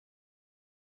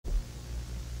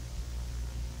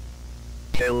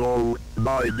Hello,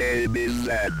 my name is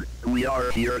Ed. We are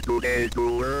here today to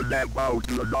learn about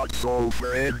the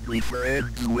not-so-friendly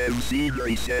friends we've seen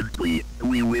recently.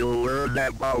 We will learn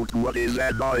about what is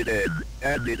an item,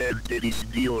 an identity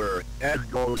stealer,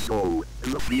 and also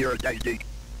the fear tactic.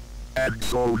 And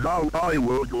so now I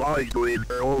would like to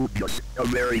introduce a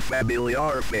very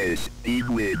familiar face,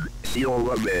 Edwin,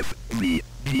 CEO of the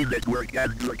Network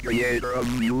and the creator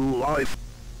of New Life.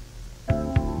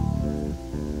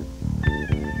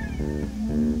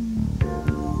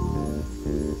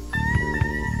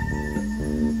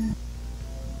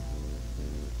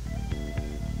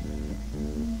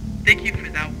 Thank you for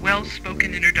that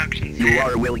well-spoken introduction, Sam. You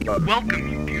are welcome. Welcome,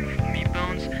 you beautiful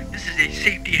meatbones. This is a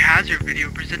safety hazard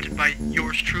video presented by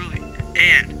yours truly.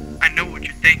 And I know what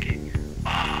you're thinking. Oh,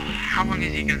 how long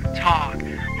is he gonna talk?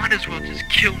 Might as well just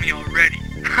kill me already.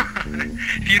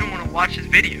 If you don't want to watch this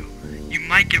video, you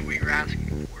might get what you're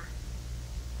asking for.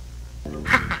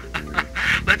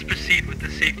 Let's proceed with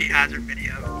the safety hazard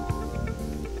video.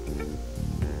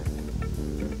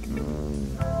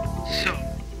 So,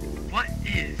 what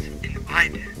is an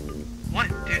ident? What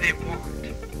do they want?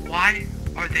 Why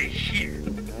are they here?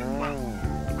 Well,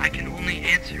 I can only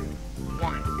answer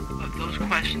one of those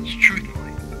questions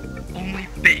truthfully, only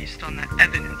based on the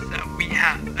evidence that we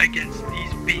have against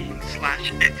these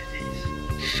beings/entities.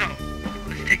 So,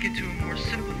 let's take it to a more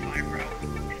simplified route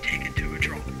and take it to a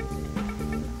draw.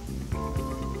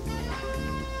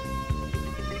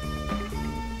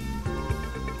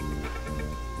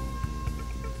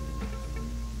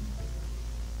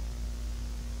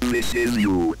 This is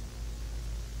you.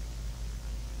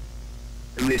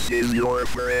 This is your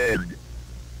friend.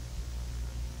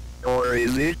 Or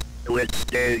is it? Let's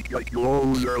take a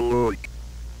closer look.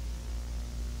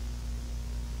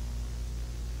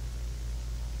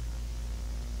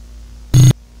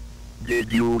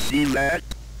 Did you see that?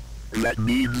 That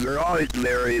means right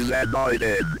there is an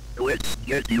item. Let's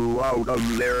get you out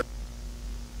of there.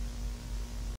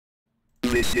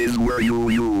 This is where you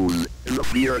use the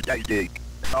fear tactic.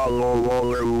 Follow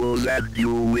all rules and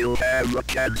you will have a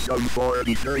chance of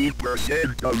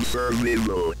 43% of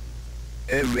survival.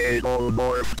 Evade all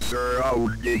morphed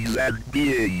surroundings and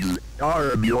beings.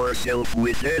 Arm yourself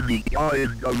with any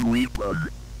kind of weapon.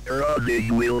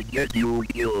 Running will get you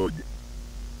killed.